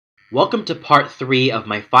Welcome to part 3 of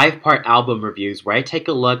my 5-part album reviews where I take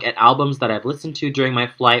a look at albums that I've listened to during my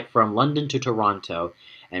flight from London to Toronto.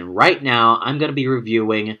 And right now, I'm going to be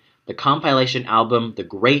reviewing the compilation album The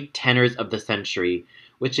Great Tenors of the Century,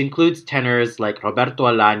 which includes tenors like Roberto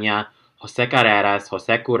Alagna, Jose Carreras,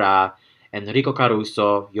 Jose Cura, Enrico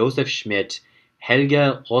Caruso, Josef Schmidt,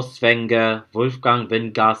 Helge Roswenger, Wolfgang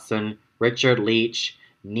Wingassen, Richard Leach,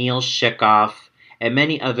 Neil Schikoff, and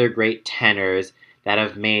many other great tenors that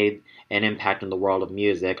have made an impact in the world of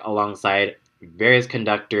music alongside various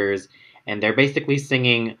conductors, and they're basically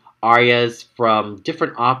singing arias from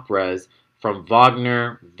different operas from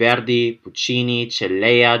Wagner, Verdi, Puccini,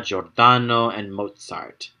 Celea, Giordano, and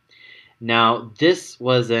Mozart. Now, this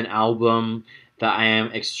was an album that I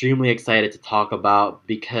am extremely excited to talk about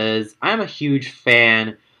because I'm a huge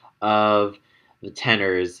fan of the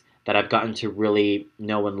tenors that I've gotten to really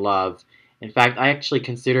know and love. In fact, I actually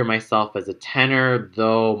consider myself as a tenor,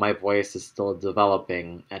 though my voice is still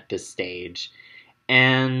developing at this stage.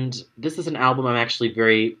 And this is an album I'm actually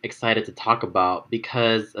very excited to talk about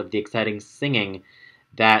because of the exciting singing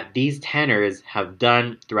that these tenors have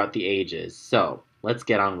done throughout the ages. So, let's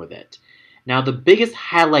get on with it. Now, the biggest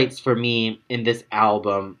highlights for me in this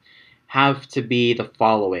album have to be the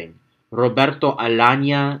following. Roberto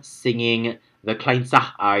Alagna singing the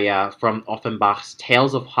Kleinzach aria from Offenbach's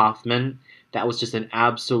Tales of Hoffmann. That was just an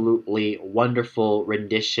absolutely wonderful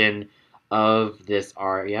rendition of this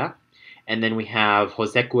aria. And then we have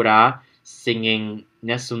Jose Cura singing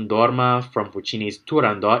Nessun Dorma from Puccini's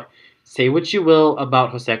Turandot. Say what you will about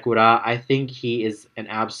Jose Cura, I think he is an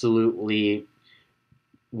absolutely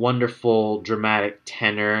wonderful dramatic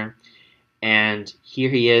tenor, and here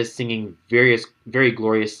he is singing very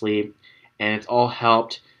gloriously, and it's all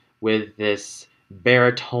helped with this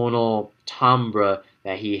baritonal timbre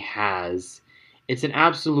that he has. It's an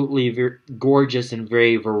absolutely gorgeous and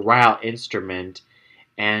very virile instrument,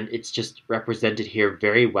 and it's just represented here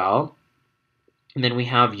very well. And then we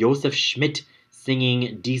have Josef Schmidt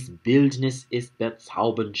singing Dies Bildnis ist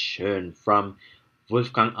bezaubernd schön from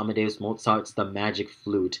Wolfgang Amadeus Mozart's The Magic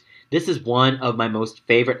Flute. This is one of my most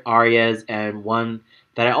favorite arias and one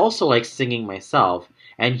that I also like singing myself.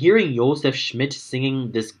 And hearing Josef Schmidt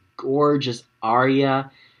singing this gorgeous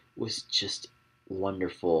aria was just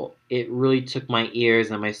wonderful. It really took my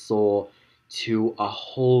ears and my soul to a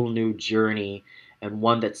whole new journey, and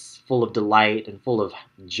one that's full of delight and full of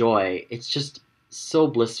joy. It's just so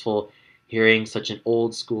blissful hearing such an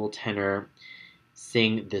old school tenor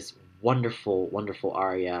sing this wonderful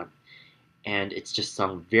aria, and it's just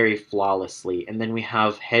sung very flawlessly. And then we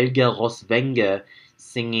have Helge Roswenger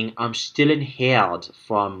singing Am stillen Herd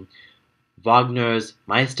from Wagner's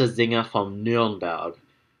Meistersinger von Nürnberg,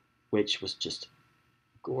 which was just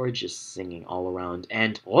gorgeous singing all around.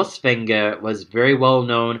 And Roswenger was very well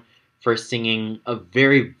known for singing a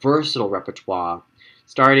very versatile repertoire,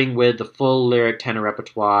 starting with the full lyric tenor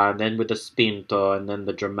repertoire, and then with the spinto, and then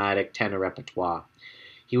the dramatic tenor repertoire.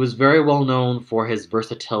 He was very well known for his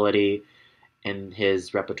versatility in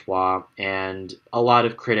his repertoire, and a lot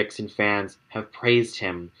of critics and fans have praised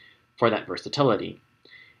him for that versatility.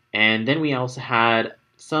 And then we also had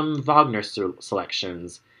some Wagner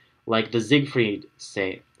selections, like the Siegfried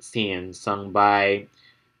scene sung by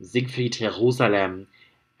Siegfried Jerusalem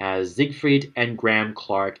as Siegfried and Graham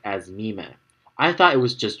Clark as Mime. I thought it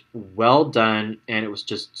was just well done, and it was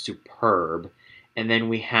just superb. And then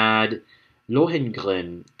we had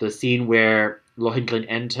Lohengrin, the scene where Lohengrin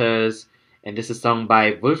enters, and this is sung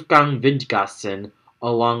by Wolfgang Wingassen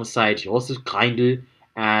alongside Josef Greindl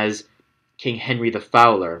as King Henry the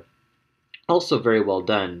Fowler. Also very well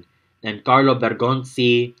done. And Carlo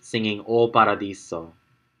Bergonzi singing O Paradiso.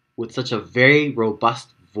 With such a very robust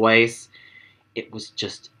voice, it was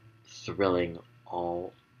just thrilling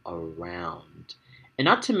all around. And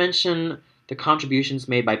not to mention the contributions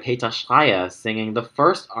made by Peter Schreier singing the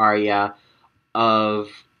first aria of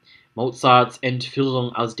Mozart's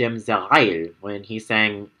Entführung aus dem Serail, when he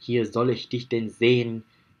sang Hier soll ich dich denn sehen,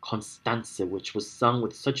 Constanze, which was sung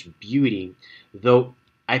with such beauty, though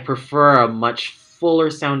I prefer a much fuller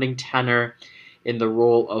sounding tenor in the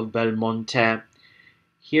role of Belmonte.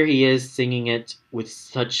 Here he is singing it with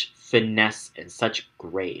such finesse and such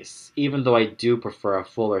grace, even though I do prefer a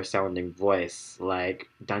fuller sounding voice like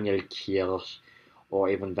Daniel Kirch, or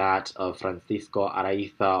even that of Francisco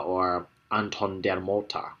Araiza or Anton der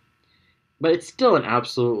Mota. But it's still an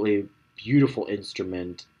absolutely beautiful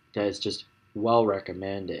instrument that is just well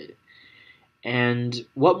recommended. And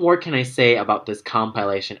what more can I say about this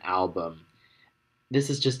compilation album? This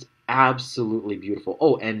is just absolutely beautiful.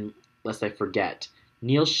 Oh, and lest I forget,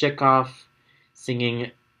 Neil Schikoff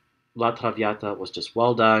singing La Traviata was just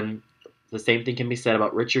well done. The same thing can be said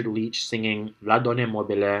about Richard Leach singing La Donna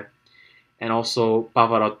Mobile, and also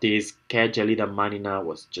Pavarotti's Che gelida manina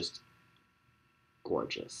was just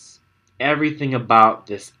gorgeous. Everything about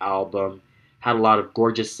this album had a lot of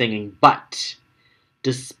gorgeous singing, but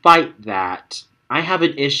despite that, I have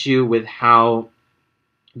an issue with how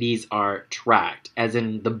these are tracked, as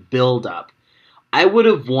in the build up. I would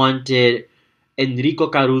have wanted Enrico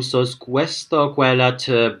Caruso's Questo Quella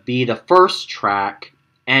to be the first track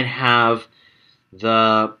and have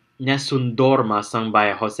the Nessun Dorma sung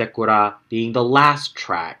by Jose Cura being the last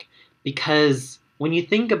track. Because when you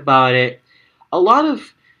think about it, a lot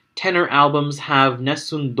of tenor albums have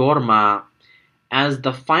Nessun Dorma as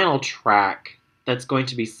the final track that's going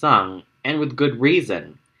to be sung, and with good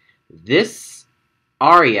reason. This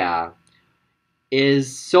aria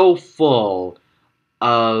is so full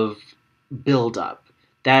of build up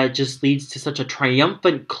that it just leads to such a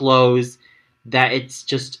triumphant close that it's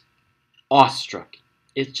just awestruck.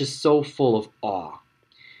 It's just so full of awe.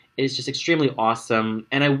 It's just extremely awesome,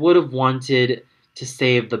 and I would have wanted to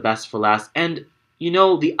save the best for last. And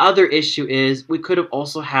the other issue is we could have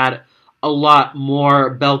also had a lot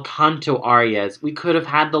more bel canto arias. We could have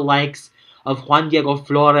had the likes of Juan Diego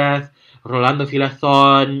Flores, Rolando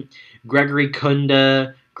Filethon, Gregory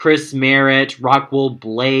Kunda, Chris Merritt, Rockwell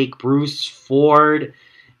Blake, Bruce Ford,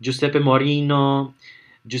 Giuseppe Morino,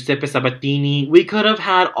 Giuseppe Sabatini. We could have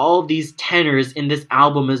had all these tenors in this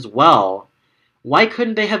album as well. Why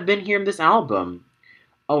couldn't they have been here in this album?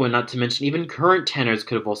 Oh, and not to mention, even current tenors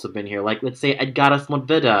could have also been here, like, let's say, Edgaras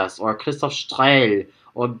Modvidas, or Christoph Strehl,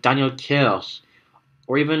 or Daniel Kirsch,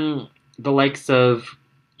 or even the likes of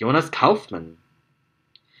Jonas Kaufmann.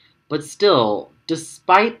 But still,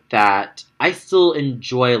 despite that, I still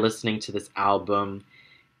enjoy listening to this album,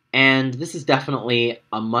 and this is definitely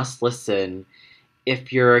a must-listen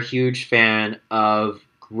if you're a huge fan of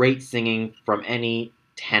great singing from any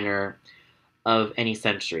tenor of any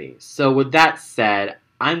century. So with that said,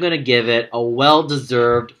 I'm going to give it a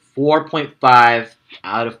well-deserved 4.5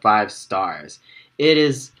 out of 5 stars. It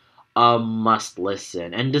is a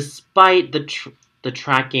must-listen. And despite the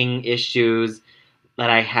tracking issues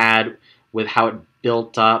that I had with how it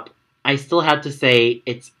built up, I still have to say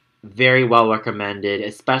it's very well recommended,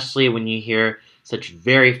 especially when you hear such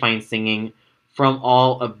very fine singing from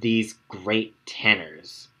all of these great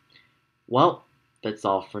tenors. Well, that's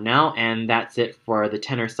all for now, and that's it for the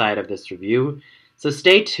tenor side of this review. So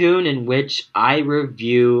stay tuned, in which I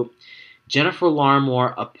review Jennifer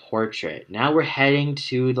Larmore, A Portrait. Now we're heading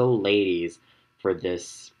to the ladies for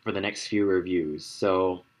the next few reviews.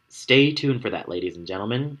 So stay tuned for that, ladies and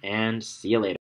gentlemen, and see you later.